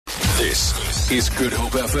This is Good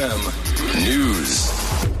Hope FM News.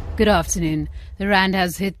 Good afternoon. The rand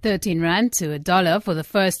has hit 13 rand to $1 for the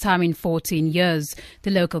first time in 14 years. The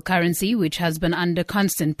local currency, which has been under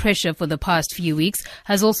constant pressure for the past few weeks,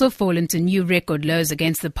 has also fallen to new record lows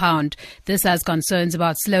against the pound. This has concerns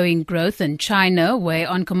about slowing growth in China weigh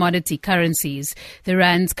on commodity currencies. The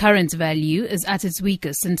rand's current value is at its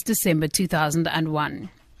weakest since December 2001.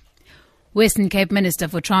 Western Cape Minister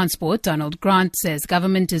for Transport Donald Grant says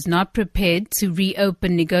government is not prepared to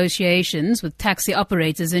reopen negotiations with taxi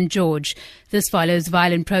operators in George. This follows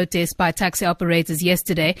violent protests by taxi operators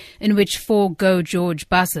yesterday, in which 4 Go George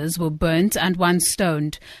buses were burnt and 1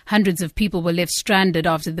 stoned. Hundreds of people were left stranded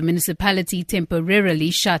after the municipality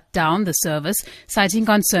temporarily shut down the service, citing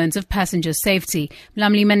concerns of passenger safety.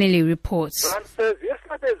 Mlamli Manili reports. Grant says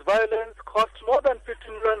yesterday's violence cost more than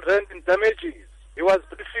 15 million rand in damages. He was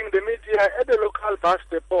briefing the media at the local bus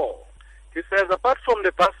depot. He says apart from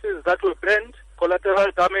the buses that were burnt,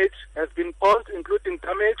 collateral damage has been caused, including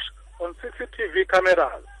damage on CCTV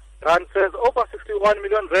cameras. Grant says over 61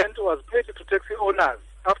 million rand was paid to taxi owners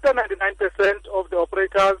after 99% of the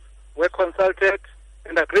operators were consulted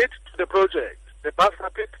and agreed to the project. The bus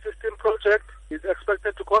rapid system project is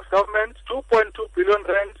expected to cost government 2.2 billion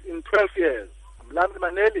rand in 12 years. Mlamli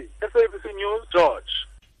Maneli, SABC News, George.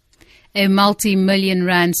 A multi-million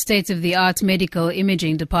rand state-of-the-art medical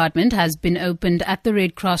imaging department has been opened at the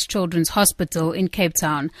Red Cross Children's Hospital in Cape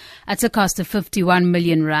Town. At a cost of 51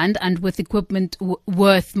 million rand and with equipment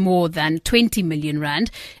worth more than 20 million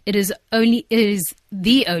rand, it is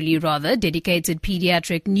the only dedicated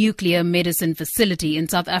pediatric nuclear medicine facility in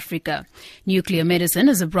South Africa. Nuclear medicine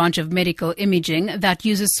is a branch of medical imaging that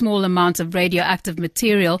uses small amounts of radioactive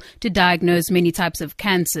material to diagnose many types of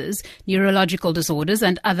cancers, neurological disorders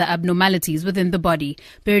and other abnormalities within the body.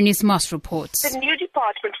 Bernice Moss reports. The new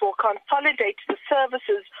department will consolidate the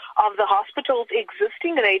services of the hospital's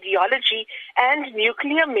existing radiology and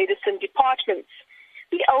nuclear medicine departments.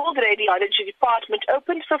 The old radiology department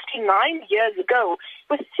opened 59 years ago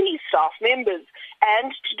with 3 staff members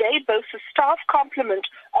and today boasts a staff complement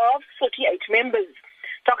of 48 members.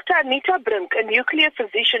 Dr. Anita Brink, a nuclear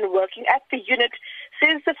physician working at the unit,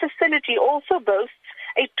 says the facility also boasts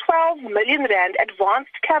a 12 million rand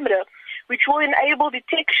advanced camera which will enable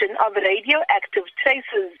detection of radioactive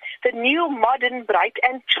traces. The new, modern, bright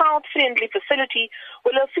and child-friendly facility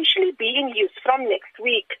will officially be in use from next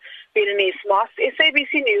week. Berenice Moss,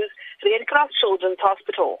 SABC News, Red Cross Children's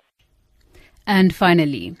Hospital. And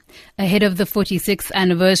finally, ahead of the 46th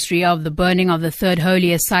anniversary of the burning of the third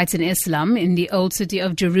holiest site in Islam in the old city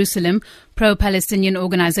of Jerusalem, pro-Palestinian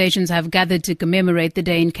organizations have gathered to commemorate the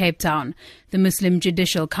day in Cape Town. The Muslim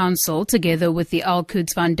Judicial Council, together with the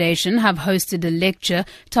Al-Quds Foundation, have hosted a lecture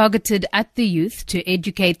targeted at the youth to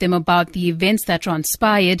educate them about the events that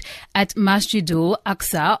transpired at Masjidul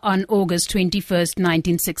Aqsa on August 21st,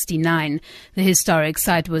 1969. The historic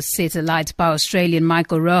site was set alight by Australian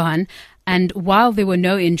Michael Rohan, and while there were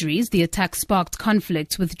no injuries, the attack sparked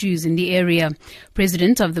conflicts with Jews in the area.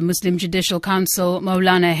 President of the Muslim Judicial Council,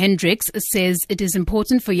 Maulana Hendricks, says it is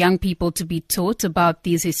important for young people to be taught about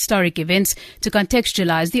these historic events to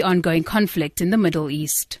contextualize the ongoing conflict in the Middle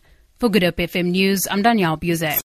East. For Good Hope FM News, I'm Danielle Buzet.